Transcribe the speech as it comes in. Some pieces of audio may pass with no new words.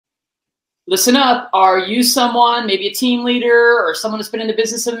Listen up. Are you someone, maybe a team leader or someone that's been in the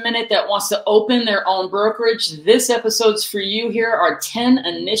business a minute that wants to open their own brokerage? This episode's for you. Here are 10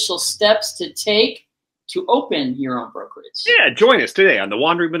 initial steps to take to open your own brokerage. Yeah, join us today on the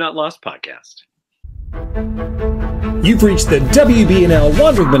Wandering But Not Lost podcast. You've reached the WB&L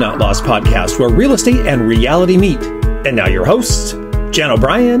Wandering But Not Lost podcast, where real estate and reality meet. And now your hosts, Jan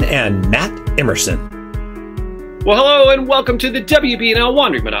O'Brien and Matt Emerson. Well, hello and welcome to the WB&L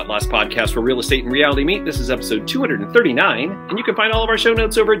Wandering But Not Lost podcast, where real estate and reality meet. This is episode 239, and you can find all of our show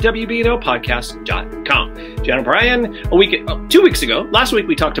notes over at WBNLpodcast.com. Jan O'Brien, 2 weeks ago, last week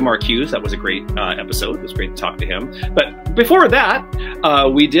we talked to Mark Hughes. That was a great episode. It was great to talk to him. But before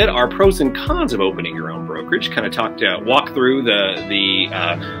that, we did our pros and cons of opening your own brokerage. Kind of walk through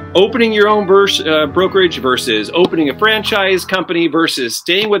the opening your own brokerage versus opening a franchise company versus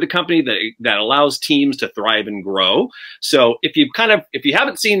staying with a company that allows teams to thrive and grow. So if you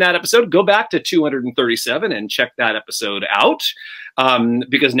haven't seen that episode, go back to 237 and check that episode out.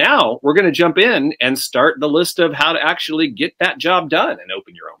 Because now we're going to jump in and start the list of how to actually get that job done and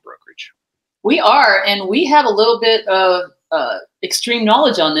open your own brokerage. We are, and we have a little bit of extreme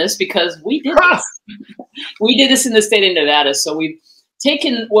knowledge on this because we did this. We did this in the state of Nevada. So we've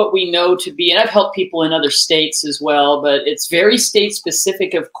taken what we know to be, and I've helped people in other states as well, but it's very state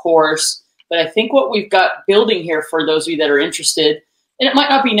specific, of course. But I think what we've got building here for those of you that are interested, and it might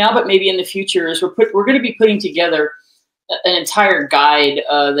not be now, but maybe in the future, is we're going to be putting together an entire guide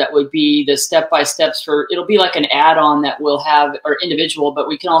that would be the step-by-steps for, it'll be like an add-on that we'll have our individual, but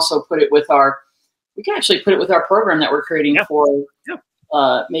we can also put it with our program that we're creating for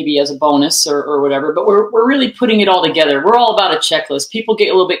maybe as a bonus or whatever, but we're really putting it all together. We're all about a checklist. People get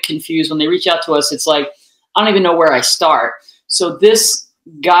a little bit confused when they reach out to us. It's like, I don't even know where I start. So this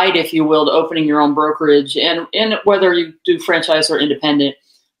guide, if you will, to opening your own brokerage, and whether you do franchise or independent,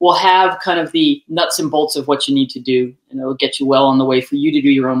 will have kind of the nuts and bolts of what you need to do, and it'll get you well on the way for you to do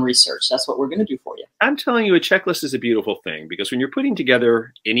your own research. That's what we're going to do for you. I'm telling you, a checklist is a beautiful thing, because when you're putting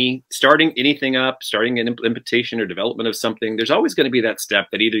together starting anything up, starting an implementation or development of something, there's always going to be that step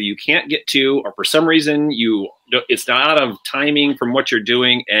that either you can't get to, or for some reason it's not out of timing from what you're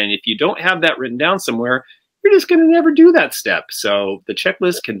doing. And if you don't have that written down somewhere, you're just going to never do that step. So the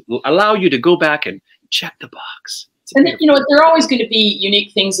checklist can allow you to go back and check the box. And then, there are always going to be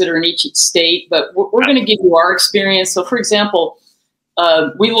unique things that are in each state, but we're going to give you our experience. So, for example,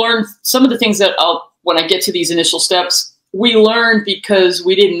 we learned some of the things that when I get to these initial steps, we learned because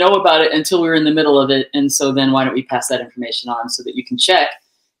we didn't know about it until we were in the middle of it. And so then why don't we pass that information on so that you can check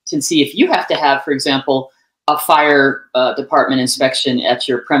to see if you have to have, for example, a fire department inspection at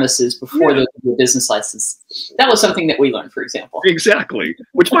your premises before the business license. That was something that we learned, for example. Exactly,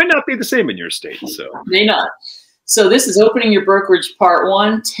 which might not be the same in your state. So may not. So this is opening your brokerage part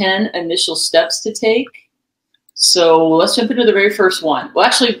 1, 10 initial steps to take. So let's jump into the very first one. Well,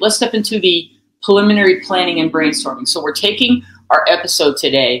 actually, let's step into the preliminary planning and brainstorming. So we're taking our episode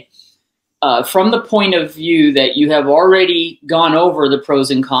today from the point of view that you have already gone over the pros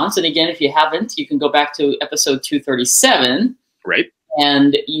and cons. And again, if you haven't, you can go back to episode 237. Right.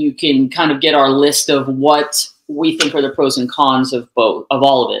 And you can kind of get our list of what we think are the pros and cons of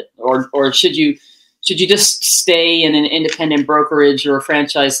all of it. Or should you just stay in an independent brokerage or a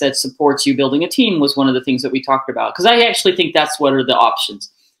franchise that supports you building a team was one of the things that we talked about. Because I actually think that's what are the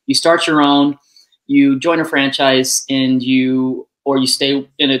options. You start your own, you join a franchise, or you stay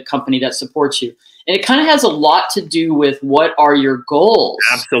in a company that supports you. And it kind of has a lot to do with what are your goals.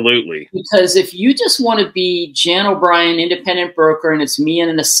 Absolutely. Because if you just want to be Jan O'Brien, independent broker, and it's me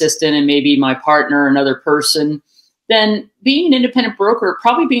and an assistant and maybe my partner, another person, then being an independent broker,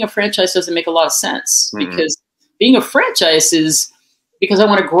 probably being a franchise doesn't make a lot of sense. Mm-hmm. Because being a franchise is because I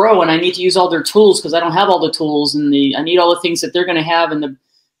want to grow and I need to use all their tools because I don't have all the tools and I need all the things that they're going to have and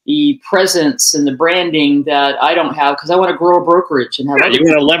the presence and the branding that I don't have because I want to grow a brokerage and have. Yeah,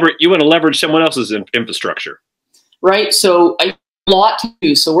 you want to leverage someone else's infrastructure, right? So a lot to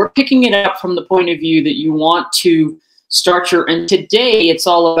do. So we're picking it up from the point of view that you want to start and today it's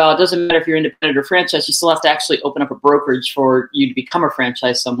all about, it doesn't matter if you're independent or franchise, you still have to actually open up a brokerage for you to become a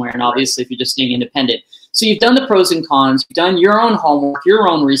franchise somewhere. And obviously if you're just staying independent. So you've done the pros and cons, you've done your own homework,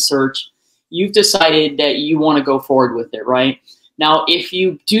 your own research, you've decided that you want to go forward with it, right? Now, if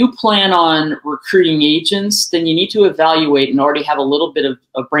you do plan on recruiting agents, then you need to evaluate and already have a little bit of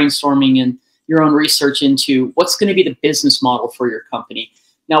brainstorming and your own research into what's going to be the business model for your company.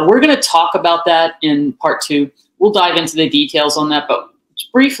 Now, we're going to talk about that in part 2. We'll dive into the details on that, but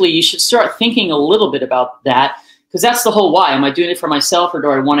briefly, you should start thinking a little bit about that because that's the whole why. Am I doing it for myself, or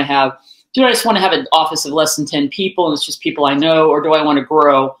do I just want to have an office of less than 10 people and it's just people I know, or do I want to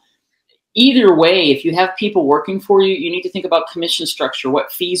grow? either way, if you have people working for you, you need to think about commission structure.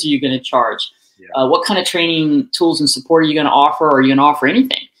 What fees are you going to charge? Yeah. What kind of training tools and support are you going to offer? Or are you going to offer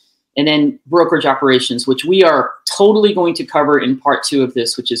anything? And then brokerage operations, which we are totally going to cover in part 2 of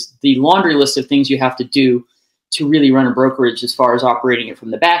this, which is the laundry list of things you have to do to really run a brokerage as far as operating it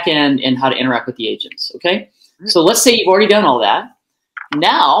from the back end and how to interact with the agents. Okay. So let's say you've already done all that.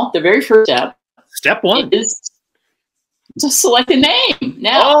 Now, the very first step. Step 1 is to select a name.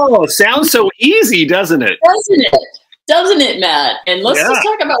 Now, oh, sounds so easy, doesn't it? Doesn't it? Doesn't it, Matt? And let's just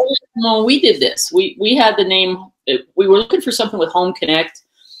talk about when we did this. We had the name. We were looking for something with Home Connect.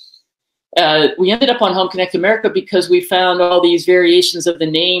 We ended up on Home Connect America because we found all these variations of the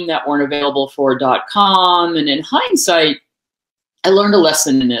name that weren't available for .com. And in hindsight, I learned a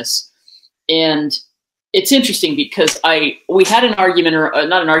lesson in this. And it's interesting because we had an argument, or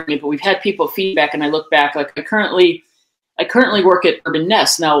not an argument, but we've had people feedback, and I look back, like I currently work at Urban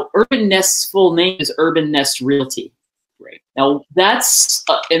Nest. Now, Urban Nest's full name is Urban Nest Realty. Right. Now, that's,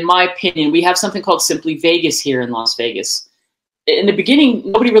 in my opinion, we have something called Simply Vegas here in Las Vegas. In the beginning,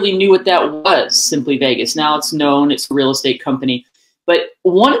 nobody really knew what that was, Simply Vegas. Now it's known, it's a real estate company. But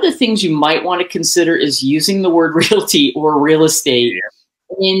one of the things you might want to consider is using the word realty or real estate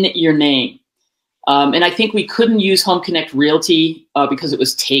in your name. And I think we couldn't use Home Connect Realty because it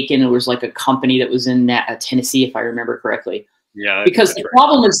was taken. It was like a company that was in Tennessee, if I remember correctly. Yeah. Because the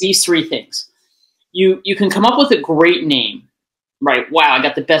problem is these 3 things. You can come up with a great name. Right. Wow, I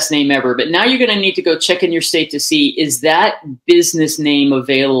got the best name ever. But now you're going to need to go check in your state to see, is that business name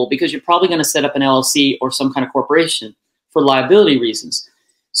available? Because you're probably going to set up an LLC or some kind of corporation for liability reasons.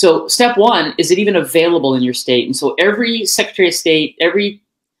 So step 1, is it even available in your state? And so every Secretary of State, every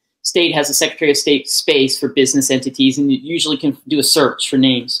state has a Secretary of State space for business entities, and you usually can do a search for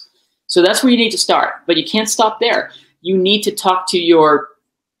names. So that's where you need to start. But you can't stop there. You need to talk to your,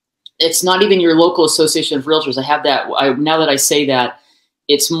 it's not even your local association of realtors. I have that. Now that I say that,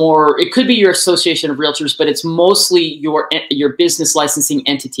 it's more, it could be your association of realtors, but it's mostly your business licensing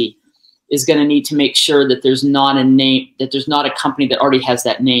entity is going to need to make sure that there's not a name, that there's not a company that already has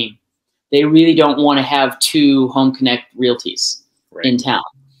that name. They really don't want to have 2 Home Connect Realties in town.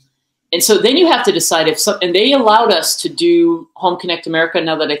 And so then you have to decide if some, and they allowed us to do Home Connect America.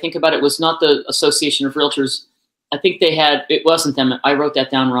 Now that I think about it, was not the Association of Realtors. I think they had, it wasn't them. I wrote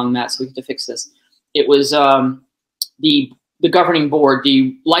that down wrong, Matt, so we have to fix this. It was the governing board,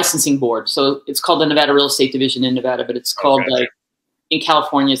 the licensing board. So it's called the Nevada Real Estate Division in Nevada, but it's called like, in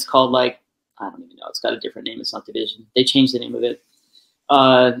California, it's called like, I don't even know. It's got a different name. It's not division. They changed the name of it.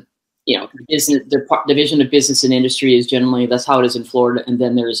 You know, business, their division of business and industry is generally, that's how it is in Florida. And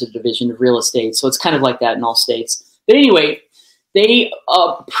then there's a division of real estate. So it's kind of like that in all states. But anyway, they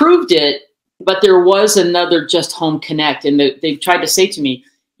approved it, but there was another just Home Connect. And they tried to say to me,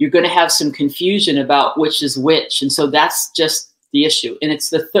 you're going to have some confusion about which is which. And so that's just the issue. And it's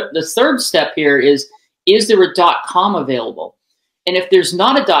the third step here is there a .com available? And if there's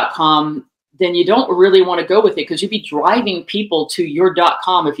not a .com, then you don't really want to go with it because you'd be driving people to your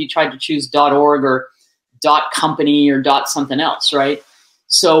 .com if you tried to choose .org or .company or something else, right?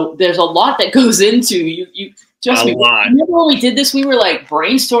 So there's a lot that goes into you. Just remember when we did this, we were like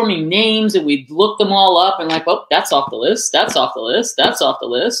brainstorming names and we'd look them all up and like, oh, that's off the list. That's off the list. That's off the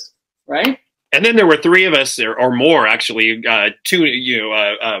list, right? And then there were 3 of us or more actually,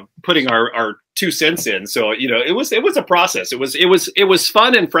 putting our 2 cents in. So, you know, it was a process. It was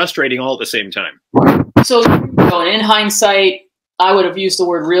fun and frustrating all at the same time. So in hindsight, I would have used the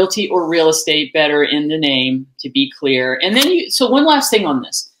word realty or real estate better in the name, to be clear. And then so one last thing on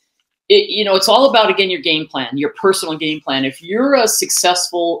this. It's all about, again, your game plan, your personal game plan. If you're a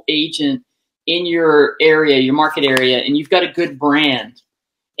successful agent in your area, your market area, and you've got a good brand,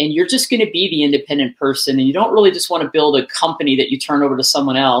 and you're just going to be the independent person, and you don't really just want to build a company that you turn over to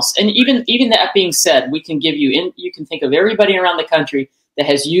someone else. And even that being said, we can give you, you can think of everybody around the country that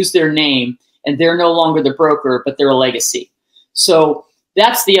has used their name, and they're no longer the broker, but they're a legacy. So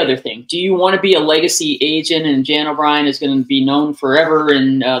that's the other thing. Do you want to be a legacy agent, and Jan O'Brien is going to be known forever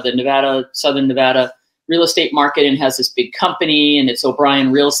in the Southern Nevada real estate market and has this big company and it's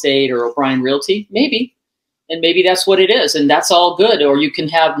O'Brien Real Estate or O'Brien Realty? Maybe. And maybe that's what it is, and that's all good. Or you can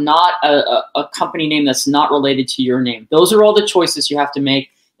have not a company name that's not related to your name. Those are all the choices you have to make,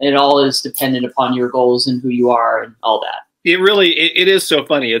 and it all is dependent upon your goals and who you are and all that. It is so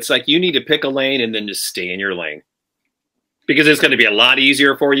funny. It's like you need to pick a lane and then just stay in your lane. Because it's going to be a lot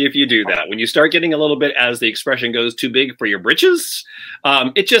easier for you if you do that. When you start getting a little bit, as the expression goes, too big for your britches,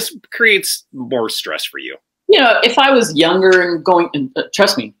 it just creates more stress for you. You know, if I was younger and going,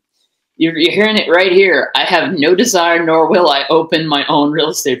 trust me, You're hearing it right here. I have no desire, nor will I open my own real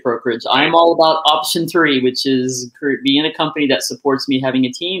estate brokerage. I'm all about option 3, which is being a company that supports me having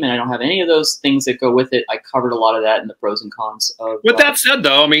a team, and I don't have any of those things that go with it. I covered a lot of that in the pros and cons of. With that said,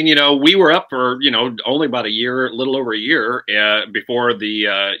 though, I mean, you know, we were up for, you know, only about a little over a year before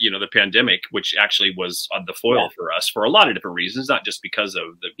the, you know, the pandemic, which actually was the foil for us for a lot of different reasons, not just because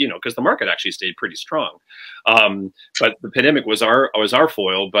of the, you know, because the market actually stayed pretty strong. But the pandemic was our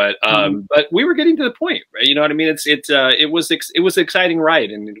foil, but we were getting to the point, right? You know what I mean? It was an exciting ride,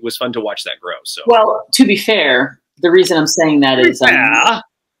 and it was fun to watch that grow. So, well, to be fair, the reason I'm saying that is, and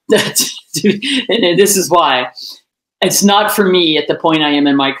this is why it's not for me at the point I am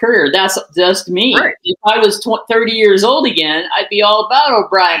in my career. That's just me. Right. If I was 30 years old again, I'd be all about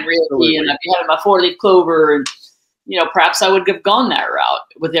O'Brien Realty, and I'd be having my 4-leaf clover, and you know, perhaps I would have gone that route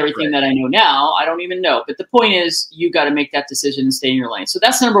with everything that I know now. I don't even know. But the point is, you got to make that decision and stay in your lane. So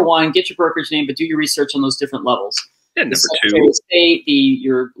that's number 1. Get your brokerage name, but do your research on those different levels. And number 2, Secretary of State,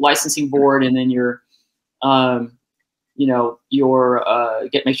 your licensing board, and then your, you know,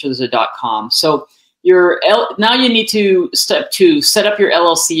 make sure there's a .com. So now you need to step 2, set up your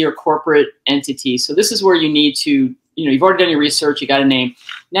LLC or corporate entity. So this is where you need to. You know, you've already done your research, you got a name.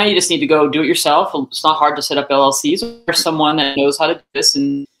 Now you just need to go do it yourself. It's not hard to set up LLCs or someone that knows how to do this.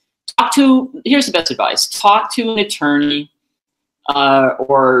 And here's the best advice. Talk to an attorney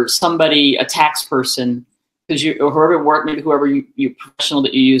or somebody, a tax person, because whoever you professional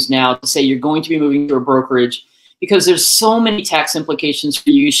that you use now, to say you're going to be moving to a brokerage, because there's so many tax implications for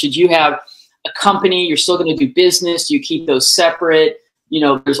you. Should you have a company, you're still going to do business, you keep those separate. You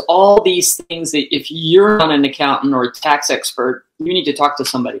know, there's all these things that if you're not an accountant or a tax expert, you need to talk to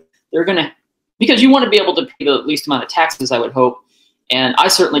somebody. Because you want to be able to pay the least amount of taxes, I would hope. And I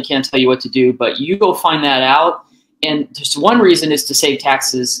certainly can't tell you what to do, but you go find that out. And just one reason is to save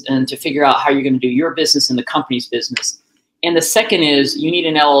taxes and to figure out how you're going to do your business and the company's business. And the second is you need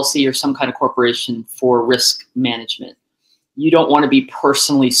an LLC or some kind of corporation for risk management. You don't want to be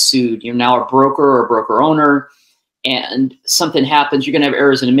personally sued. You're now a broker or a broker owner, and something happens, you're going to have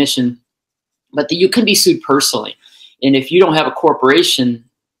errors in omission, but you can be sued personally. And if you don't have a corporation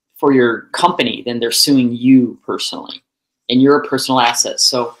for your company, then they're suing you personally, and you're a personal asset.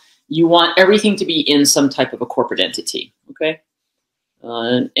 So you want everything to be in some type of a corporate entity, okay?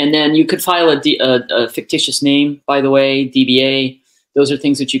 And then you could file a fictitious name, by the way, DBA. Those are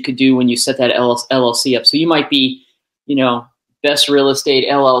things that you could do when you set that LLC up. So you might be, you know, Best Real Estate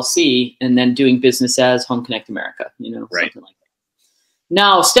LLC, and then doing business as Home Connect America, you know, something like that.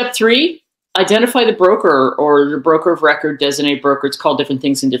 Now, step 3, identify the broker or the broker of record, designated broker. It's called different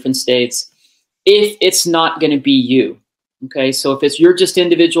things in different states. If it's not going to be you, okay? So if you're just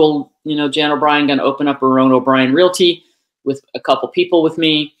individual, you know, Jan O'Brien going to open up her own O'Brien Realty with a couple people with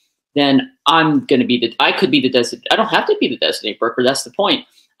me, then I'm going to be I could be the designated. I don't have to be the designated broker. That's the point.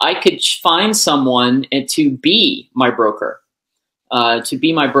 I could find someone to be my broker. To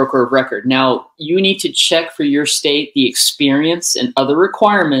be my broker of record. Now, you need to check for your state the experience and other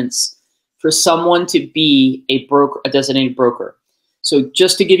requirements for someone to be a designated broker. So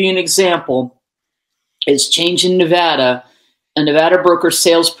just to give you an example, it's changed in Nevada. A Nevada broker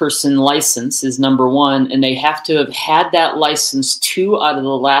salesperson license is number 1, and they have to have had that license 2 out of the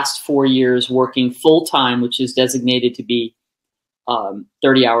last 4 years working full-time, which is designated to be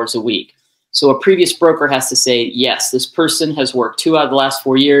 30 hours a week. So a previous broker has to say, yes, this person has worked 2 out of the last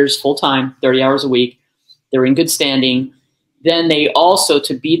 4 years, full-time, 30 hours a week. They're in good standing. Then they also,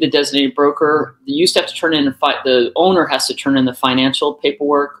 to be the designated broker, you used to have to turn in, the owner has to turn in the financial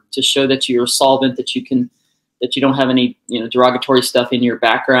paperwork to show that you're solvent, that you don't have any, you know, derogatory stuff in your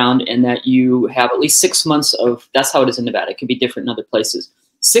background, and that you have at least 6 months of, that's how it is in Nevada. It could be different in other places.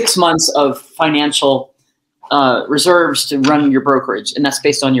 6 months of financial reserves to run your brokerage, and that's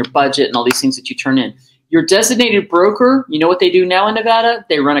based on your budget and all these things that you turn in. Your designated broker, you know what they do now in Nevada?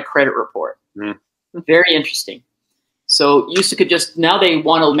 They run a credit report. Very interesting. So now they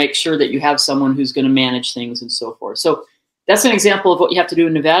want to make sure that you have someone who's going to manage things and so forth. So that's an example of what you have to do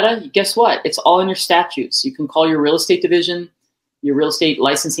in Nevada. Guess what? It's all in your statutes. You can call your real estate division, your real estate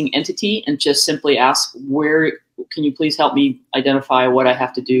licensing entity, and just simply ask, where can you please help me identify what I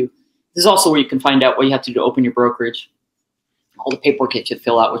have to do? This is also where you can find out what you have to do to open your brokerage, all the paperwork that you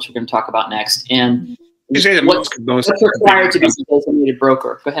fill out, which we're going to talk about next, and what's required to be a designated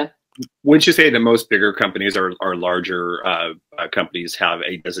broker. Go ahead. Wouldn't you say that most bigger companies or larger companies have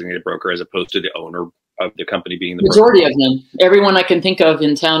a designated broker as opposed to the owner of the company being the majority of them. Everyone I can think of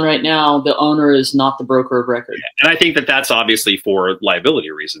in town right now, the owner is not the broker of record. And I think that that's obviously for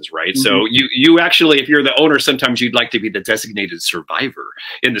liability reasons, right? So you actually, if you're the owner, sometimes you'd like to be the designated survivor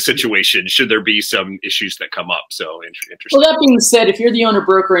in the situation should there be some issues that come up. So interesting. Well, that being said, if you're the owner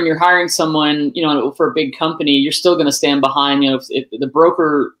broker and you're hiring someone, for a big company, you're still going to stand behind, if the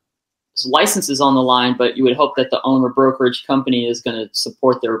broker's license is on the line, but you would hope that the owner brokerage company is going to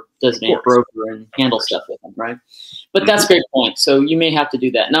support their designated broker and handle stuff with them, right? But that's a great point. So you may have to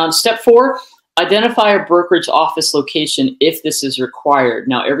do that. Now, step 4, identify a brokerage office location if this is required.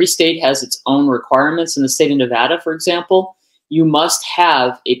 Now, every state has its own requirements. In the state of Nevada, for example, you must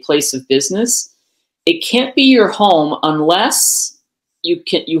have a place of business. It can't be your home unless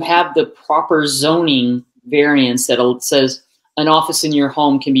you have the proper zoning variance that says an office in your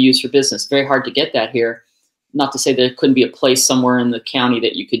home can be used for business. Very hard to get that here. Not to say there couldn't be a place somewhere in the county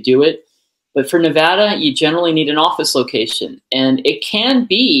that you could do it. But for Nevada, you generally need an office location. And it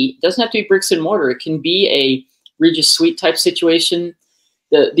doesn't have to be bricks and mortar. It can be a Regis Suite type situation.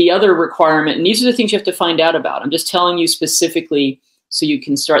 The other requirement, and these are the things you have to find out about. I'm just telling you specifically so you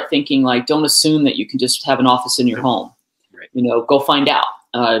can start thinking, like, don't assume that you can just have an office in your home. Right. Go find out.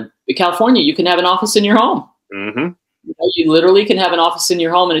 In California, you can have an office in your home. You literally can have an office in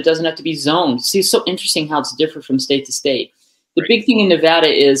your home and it doesn't have to be zoned. See, it's so interesting how it's different from state to state. The big thing in Nevada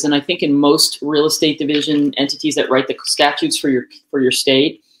is, and I think in most real estate division entities that write the statutes for your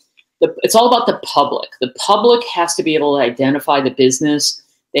state, it's all about the public. The public has to be able to identify the business.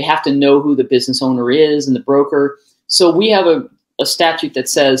 They have to know who the business owner is and the broker. So we have a statute that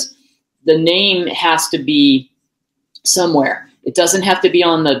says the name has to be somewhere. It doesn't have to be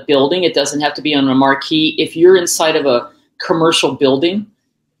on the building. It doesn't have to be on a marquee. If you're inside of a commercial building,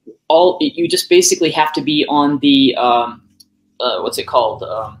 you just basically have to be on the what's it called?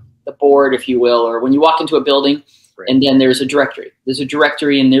 The board, if you will, or when you walk into a building, and then there's a directory. There's a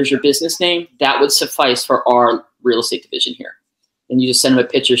directory, and there's your business name. That would suffice for our real estate division here. And you just send them a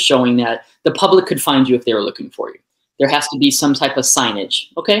picture showing that the public could find you if they were looking for you. There has to be some type of signage.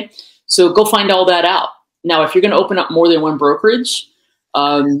 Okay, so go find all that out. Now, if you're going to open up more than one brokerage,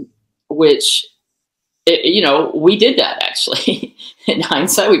 which, we did that actually. In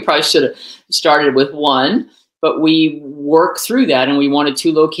hindsight, we probably should have started with one, but we worked through that and we wanted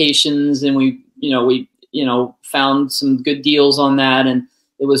 2 locations and we found some good deals on that. And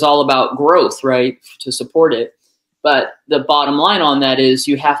it was all about growth, right, to support it. But the bottom line on that is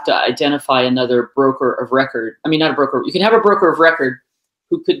you have to identify another broker of record. I mean, not a broker. You can have a broker of record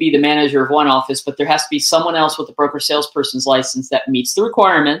who could be the manager of one office, but there has to be someone else with a broker salesperson's license that meets the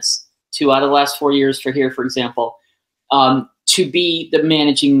requirements, 2 out of the last 4 years for here, for example, to be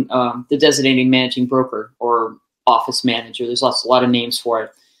the designating managing broker or office manager. There's a lot of names for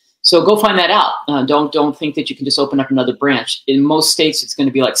it. So go find that out. Don't think that you can just open up another branch. In most states, it's going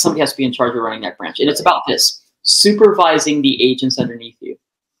to be like somebody has to be in charge of running that branch. And it's about this, supervising the agents underneath you.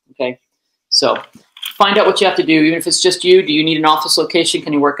 Okay, so find out what you have to do. Even if it's just you, do you need an office location?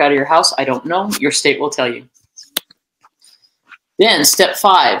 Can you work out of your house? I don't know. Your state will tell you. Then step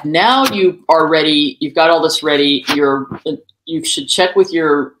 5. Now you are ready. You've got all this ready. You should check with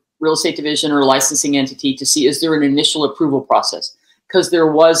your real estate division or licensing entity to see, is there an initial approval process? Because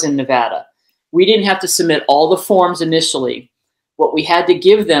there was in Nevada. We didn't have to submit all the forms initially. What we had to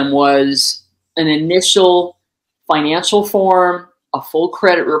give them was an initial financial form, a full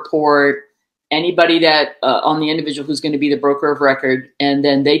credit report, anybody that on the individual who's going to be the broker of record, and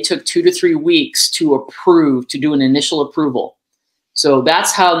then they took 2 to 3 weeks to do an initial approval. So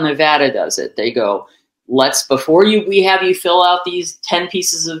that's how Nevada does it. They go, before we have you fill out these 10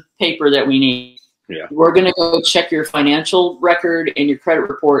 pieces of paper that we need, we're going to go check your financial record and your credit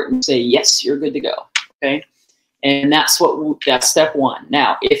report and say, yes, you're good to go. Okay. And that's step 1.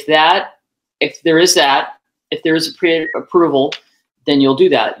 Now, if there is a pre-approval, then you'll do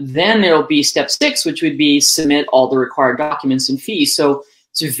that. Then there'll be step 6, which would be submit all the required documents and fees. So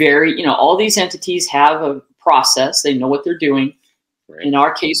it's all these entities have a process. They know what they're doing. Right. In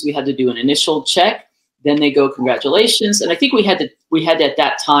our case, we had to do an initial check. Then they go, congratulations. And I think we had to at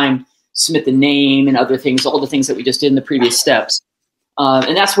that time submit the name and other things, all the things that we just did in the previous steps.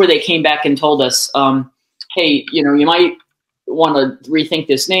 And that's where they came back and told us, hey, you might want to rethink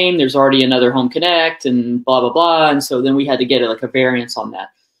this name. There's already another Home Connect and blah, blah, blah. And so then we had to get a variance on that.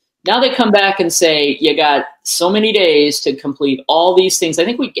 Now they come back and say, you got so many days to complete all these things. I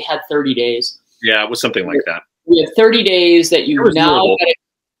think we had 30 days. Yeah, it was something like that. We have 30 days that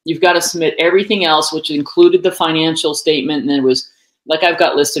you've got to submit everything else, which included the financial statement. And then it was, like I've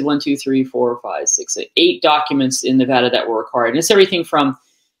got listed 1, 2, 3, 4, 5, 6, 8 documents in Nevada that were required. And it's everything from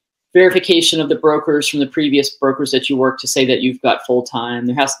verification of the brokers from the previous brokers that you work to say that you've got full-time.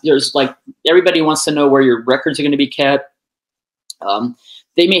 There's like, everybody wants to know where your records are going to be kept.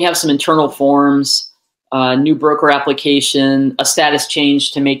 They may have some internal forms, new broker application, a status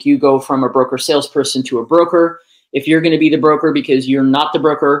change to make you go from a broker salesperson to a broker. If you're going to be the broker because you're not the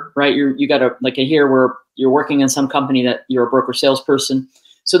broker, right? You got to, like here where you're working in some company that you're a broker salesperson.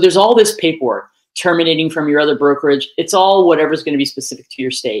 So there's all this paperwork, terminating from your other brokerage. It's all whatever's going to be specific to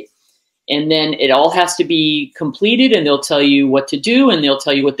your state. And then it all has to be completed, and they'll tell you what to do, and they'll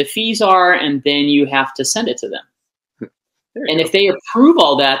tell you what the fees are, and then you have to send it to them. And if they approve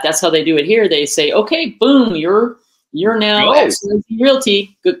all that, that's how they do it here. They say, okay, boom, you're now XYZ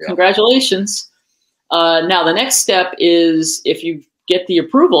Realty. Good, yeah. Congratulations. Now the next step is, if you get the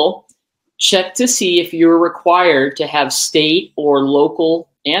approval, check to see if you're required to have state or local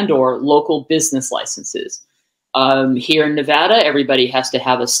business licenses. Here in Nevada, everybody has to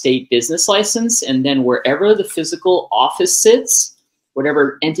have a state business license, and then wherever the physical office sits,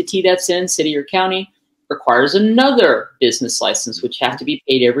 whatever entity that's in, city or county, requires another business license, which have to be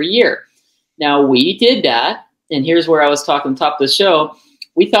paid every year. Now, we did that, and here's where I was talking top of the show.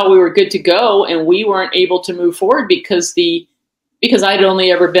 We thought we were good to go, and we weren't able to move forward because I'd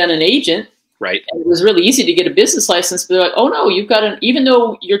only ever been an agent. Right. And it was really easy to get a business license, but they're like, oh no, you've got even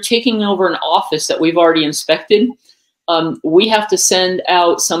though you're taking over an office that we've already inspected, we have to send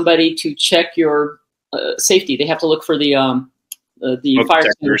out somebody to check your safety. They have to look for the fire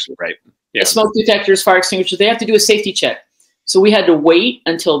extinguishers, right? Yeah. The smoke detectors, fire extinguishers. They have to do a safety check. So we had to wait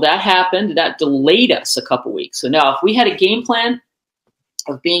until that happened. That delayed us a couple weeks. So now, if we had a game plan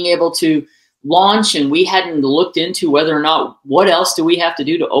of being able to launch and we hadn't looked into whether or not what else do we have to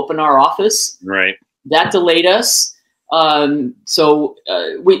do to open our office, right, that delayed us. And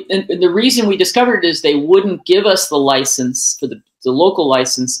the reason we discovered it is they wouldn't give us the license for the local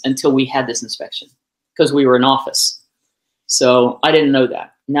license until we had this inspection, because we were an office. So I didn't know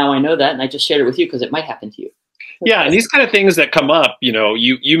that. Now I know that, and I just shared it with you because it might happen to you. Yeah, and these kind of things that come up,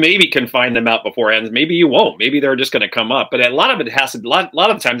 you maybe can find them out beforehand. Maybe you won't. Maybe they're just going to come up. But a lot of it has to. A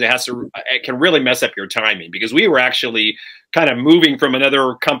lot of the times it can really mess up your timing, because we were actually kind of moving from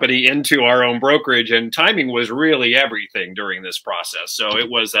another company into our own brokerage, and timing was really everything during this process. So it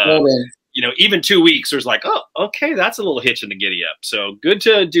was, even 2 weeks, there's like, oh, okay, that's a little hitch in the giddy up. So good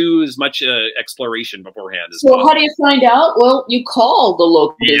to do as much exploration beforehand as possible. So how do you find out? Well, you call the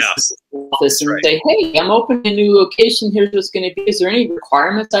local business office and say, hey, I'm opening a new location. Here's what's going to be. Is there any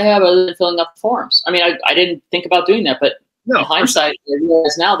requirements I have other than filling out the forms? I mean, I didn't think about doing that, but in hindsight, I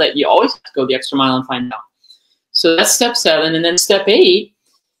realize now that you always have to go the extra mile and find out. So that's step 7. And then step 8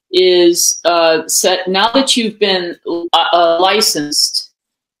 is now that you've been licensed,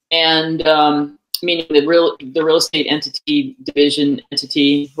 and meaning the real estate entity, division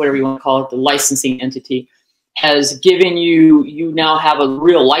entity, whatever you want to call it, the licensing entity, has given you now have a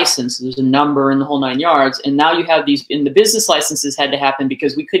real license. There's a number in the whole 9 yards. And now you have these, and the business licenses had to happen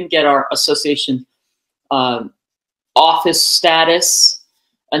because we couldn't get our association office status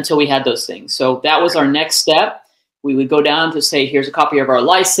until we had those things. So that was our next step. We would go down to say, here's a copy of our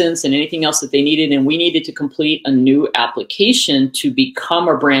license and anything else that they needed. And we needed to complete a new application to become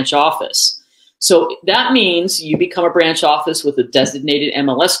a branch office. So that means you become a branch office with a designated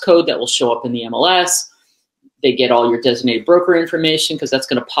MLS code that will show up in the MLS. They get all your designated broker information, because that's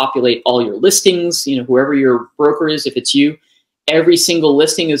going to populate all your listings. Whoever your broker is, if it's you, every single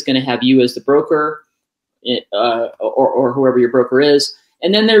listing is going to have you as the broker, or whoever your broker is.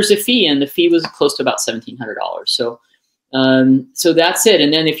 And then there's a fee, and the fee was close to about $1,700. So that's it.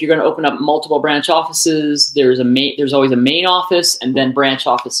 And then if you're going to open up multiple branch offices, there's always a main office and then branch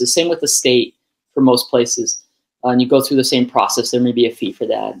offices. Same with the state for most places. And you go through the same process. There may be a fee for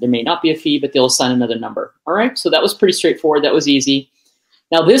that. There may not be a fee, but they'll assign another number. All right. So that was pretty straightforward. That was easy.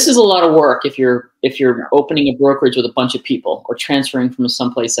 Now this is a lot of work if you're opening a brokerage with a bunch of people, or transferring from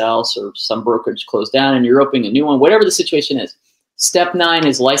someplace else, or some brokerage closed down and you're opening a new one, whatever the situation is. Step 9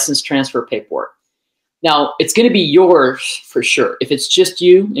 is license transfer paperwork. Now, it's going to be yours for sure. If it's just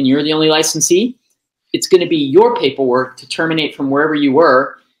you and you're the only licensee, it's going to be your paperwork to terminate from wherever you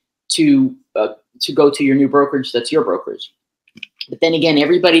were to go to your new brokerage that's your brokerage. But then again,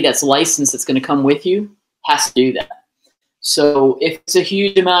 everybody that's licensed that's going to come with you has to do that. So if it's a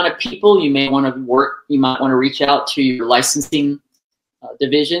huge amount of people, you might want to reach out to your licensing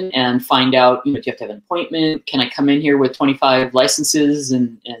division and find out, do you have to have an appointment? Can I come in here with 25 licenses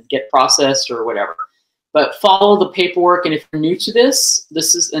and get processed or whatever? But follow the paperwork. And if you're new to this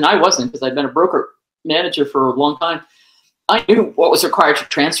is, and I wasn't, because I've been a broker manager for a long time, I knew what was required to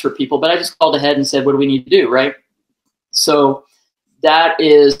transfer people, but I just called ahead and said, what do we need to do, right? So that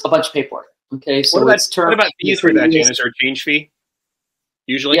is a bunch of paperwork. Okay, so what about fees for that, Jan? Is there a change fee?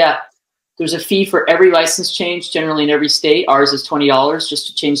 Usually? Yeah. There's a fee for every license change, generally in every state. Ours is $20 just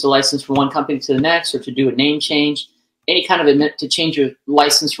to change the license from one company to the next, or to do a name change, any kind of to change your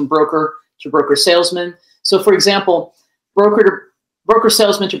license from broker to broker salesman. So for example, broker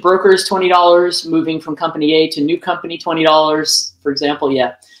salesman to broker is $20, moving from company A to new company, $20, for example,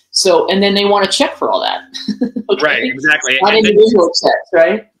 yeah. So, and then they want to check for all that. Okay? Right, exactly. Not individual checks,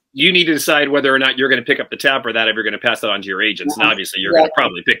 right? You need to decide whether or not you're going to pick up the tab for that, if you're going to pass that on to your agents. And obviously you're going to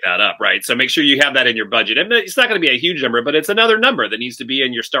probably pick that up, right? So make sure you have that in your budget. And it's not going to be a huge number, but it's another number that needs to be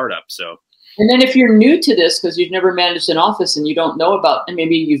in your startup. So, and then if you're new to this, because you've never managed an office and you don't know about, and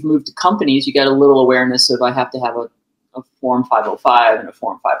maybe you've moved to companies, you got a little awareness of, I have to have a Form 505 and a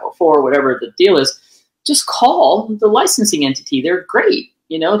Form 504, whatever the deal is, just call the licensing entity. They're great.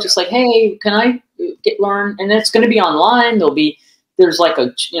 You know, just like, hey, can I learn? And it's going to be online. There's like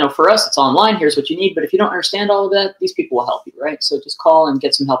for us, it's online. Here's what you need. But if you don't understand all of that, these people will help you, right? So just call and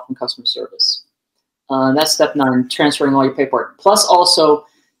get some help from customer service. That's step 9, transferring all your paperwork. Plus also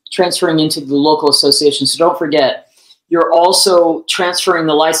transferring into the local association. So don't forget, you're also transferring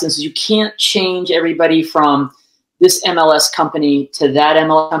the licenses. You can't change everybody from this MLS company to that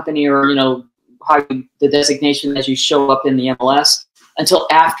MLS company, or, the designation as you show up in the MLS, until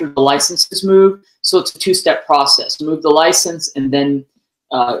after the license is moved. So it's a 2-step process. Move the license and then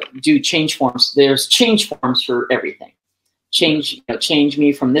do change forms. There's change forms for everything. Change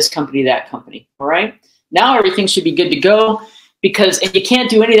me from this company to that company. All right. Now everything should be good to go, and you can't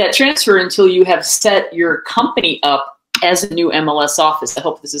do any of that transfer until you have set your company up as a new MLS office. I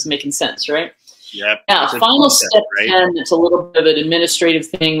hope this is making sense, right? Yep. Now, final step 10, it's a little bit of an administrative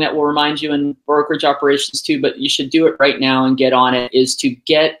thing that will remind you in brokerage operations too, but you should do it right now and get on it, is to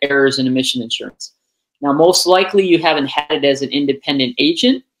get errors and omission insurance. Now, most likely you haven't had it as an independent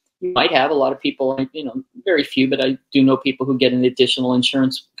agent. You might have. A lot of people, very few, but I do know people who get an additional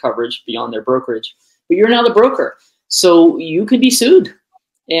insurance coverage beyond their brokerage. But you're now the broker, so you could be sued,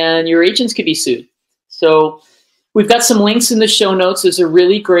 and your agents could be sued. So we've got some links in the show notes. There's a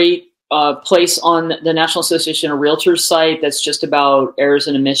really great place on the National Association of Realtors site that's just about errors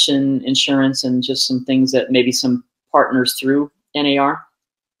and omission insurance, and just some things that maybe some partners through NAR.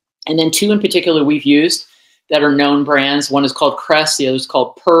 And then 2 in particular we've used that are known brands. One is called Crest, the other is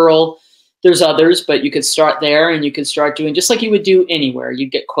called Pearl. There's others, but you could start there, and you could start doing just like you would do anywhere.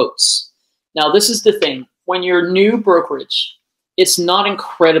 You'd get quotes. Now, this is the thing. When you're new brokerage, it's not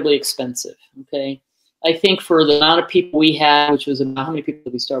incredibly expensive, okay? I think for the amount of people we had, which was about, how many people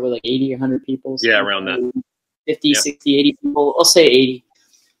did we start with, like 80 or 100 people? So yeah, around that. 50, 60, 80 people. I'll say 80.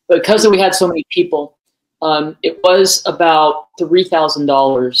 But because we had so many people, it was about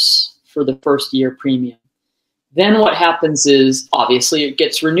 $3,000 for the first year premium. Then what happens is, obviously, it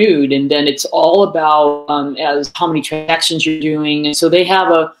gets renewed, and then it's all about as how many transactions you're doing. And so they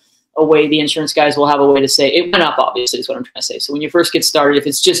have a way, the insurance guys will have a way to say, it went up, obviously, is what I'm trying to say. So when you first get started, if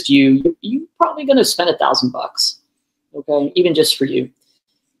it's just you're probably going to spend $1,000, okay, even just for you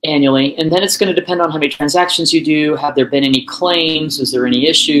annually. And then it's going to depend on how many transactions you do. Have there been any claims? Is there any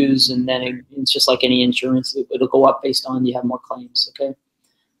issues? And then it's just like any insurance, it'll go up based on you have more claims, okay?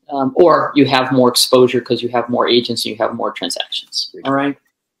 Or you have more exposure because you have more agents and you have more transactions, all right?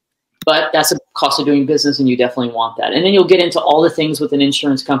 But that's a cost of doing business, and you definitely want that. And then you'll get into all the things with an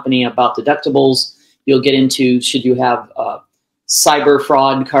insurance company about deductibles. You'll get into, should you have cyber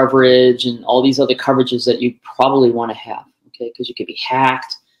fraud coverage and all these other coverages that you probably want to have, okay? Because you could be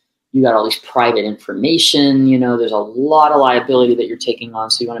hacked. You got all these private information. There's a lot of liability that you're taking on,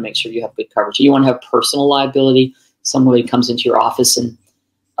 so you want to make sure you have good coverage. You want to have personal liability. Somebody comes into your office and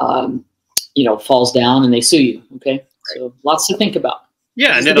falls down and they sue you, okay? Right. So lots to think about.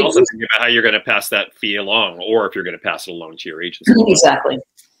 Yeah, and then also think about how you're going to pass that fee along, or if you're going to pass it along to your agents. Exactly.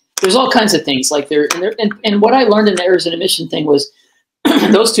 There's all kinds of things like there, and what I learned in the errors and omission thing was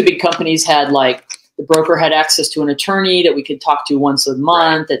those 2 big companies had, like, the broker had access to an attorney that we could talk to once a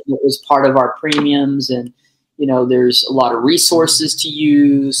month, that was part of our premiums, and there's a lot of resources to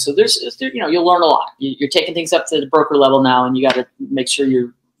use. So you'll learn a lot. You're taking things up to the broker level now, and you got to make sure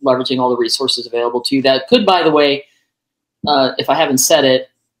you're leveraging all the resources available to you. That could, by the way, if I haven't said it,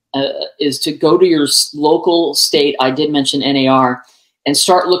 is to go to your local state. I did mention NAR, and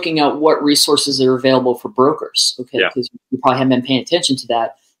start looking at what resources are available for brokers. Okay, because you probably haven't been paying attention to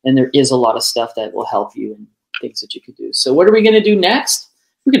that, and there is a lot of stuff that will help you and things that you could do. So what are we going to do next?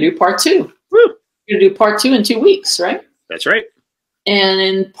 We're going to do part 2. Woo. We're going to do part 2 in 2 weeks, right? That's right. And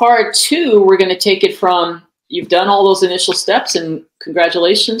in part 2, we're going to take it from, you've done all those initial steps, and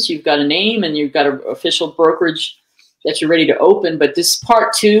congratulations, you've got a name and you've got an official brokerage that you're ready to open. But this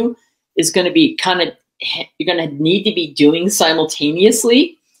part 2 is going to be you're going to need to be doing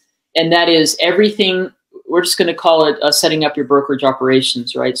simultaneously. And that is everything. We're just going to call it setting up your brokerage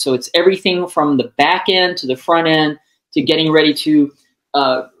operations, right? So it's everything from the back end to the front end to getting ready to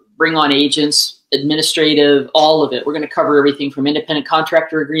bring on agents, administrative, all of it. We're going to cover everything from independent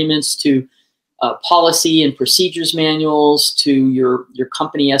contractor agreements to policy and procedures manuals to your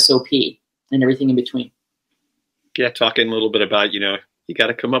company SOP and everything in between. Yeah, talking a little bit about, you got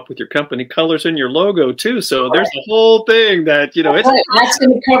to come up with your company colors and your logo too. So there's a whole thing that, that's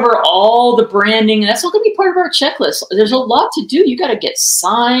going to cover all the branding. That's all going to be part of our checklist. There's a lot to do. You got to get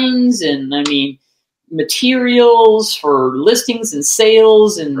signs and materials for listings and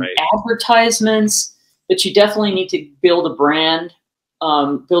sales and advertisements, but you definitely need to build a brand,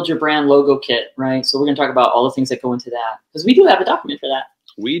 build your brand logo kit, right? So we're going to talk about all the things that go into that because we do have a document for that.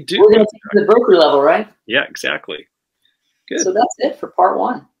 We do. We're going to take it to the broker level, right? Yeah, exactly. Good. So that's it for part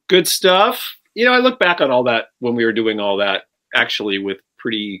 1. Good stuff. I look back on all that when we were doing all that actually with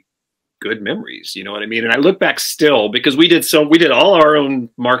pretty good memories. You know what I mean? And I look back still because we did all our own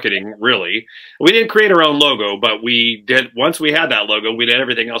marketing, really. We didn't create our own logo, but once we had that logo, we did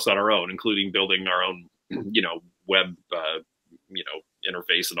everything else on our own, including building our own, web,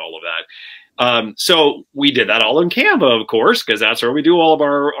 interface and all of that. So we did that all in Canva, of course, because that's where we do all of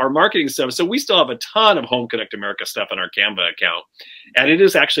our marketing stuff. So we still have a ton of Home Connect America stuff in our Canva account. And it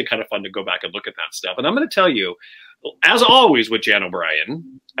is actually kind of fun to go back and look at that stuff. And I'm going to tell you, as always with Jan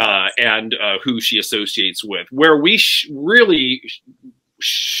O'Brien and who she associates with, where we really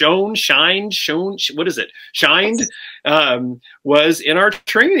shined was in our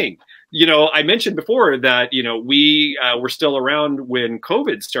training. I mentioned before that, we were still around when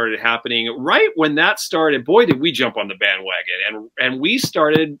COVID started happening. Right when that started, boy, did we jump on the bandwagon. And we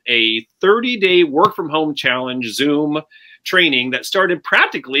started a 30-day work from home challenge Zoom training that started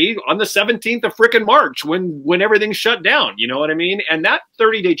practically on the 17th of frickin' March when everything shut down. You know what I mean? And that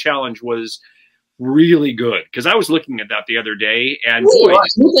 30-day challenge was really good because I was looking at that the other day. And we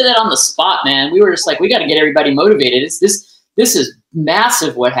did that on the spot, man. We were just like, we got to get everybody motivated. This is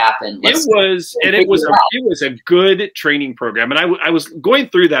massive what happened. It was a good training program. And I was going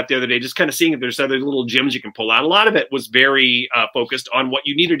through that the other day, just kind of seeing if there's other little gems you can pull out. A lot of it was very focused on what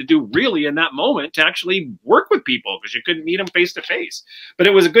you needed to do really in that moment to actually work with people because you couldn't meet them face to face. But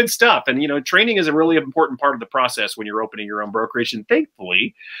it was good stuff. And, training is a really important part of the process when you're opening your own brokerage. And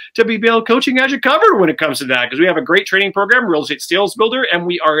thankfully, WBL Coaching has you covered when it comes to that because we have a great training program, Real Estate Sales Builder, and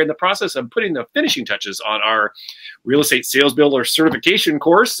we are in the process of putting the finishing touches on our Real Estate Sales Builder certification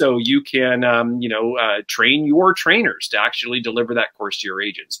course, so you can, train your trainers to actually deliver that course to your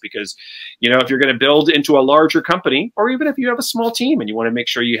agents. Because, if you're going to build into a larger company, or even if you have a small team and you want to make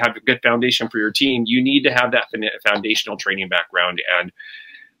sure you have a good foundation for your team, you need to have that foundational training background. And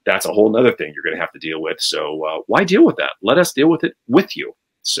that's a whole nother thing you're going to have to deal with. So why deal with that? Let us deal with it with you.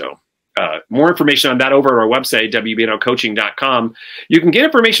 So more information on that over at our website, wbnlcoaching.com. You can get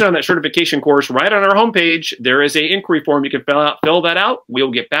information on that certification course right on our homepage. There is an inquiry form you can fill that out.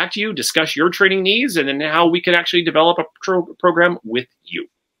 We'll get back to you, discuss your training needs, and then how we can actually develop a program with you.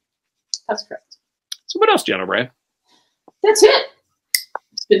 That's correct. So what else, Jan O'Brien? That's it.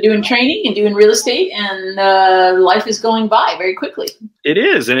 Been doing training and doing real estate, and life is going by very quickly. It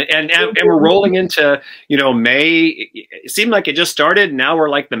is, and we're rolling into May. It seemed like it just started. Now we're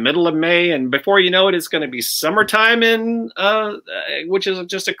like the middle of May, and before you know it, it's going to be summertime, which is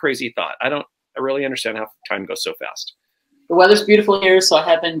just a crazy thought. I really understand how time goes so fast. The weather's beautiful here, so I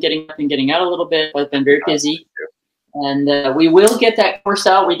have been getting up and getting out a little bit. I've been very busy. And we will get that course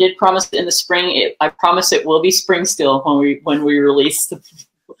out. We did promise in the spring. I promise it will be spring still when we release the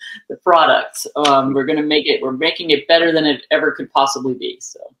product. We're going to make it. We're making it better than it ever could possibly be.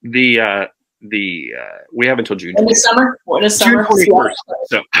 So we have until June. In the summer. In the summer. June 21st.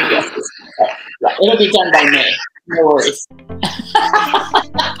 So yes, it'll be done by May. No worries.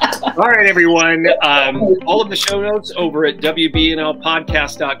 All right, everyone. All of the show notes over at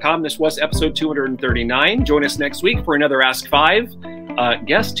wbnlpodcast.com. This was episode 239. Join us next week for another Ask 5.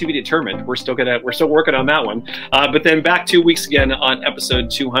 Guest to be determined. We're still working on that one. But then back 2 weeks again on episode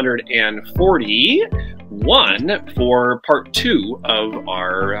 241 for part 2 of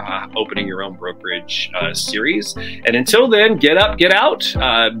our Opening Your Own Brokerage series. And until then, get up, get out,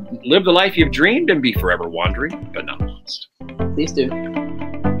 live the life you've dreamed, and be forever wandering, but not lost. Please do.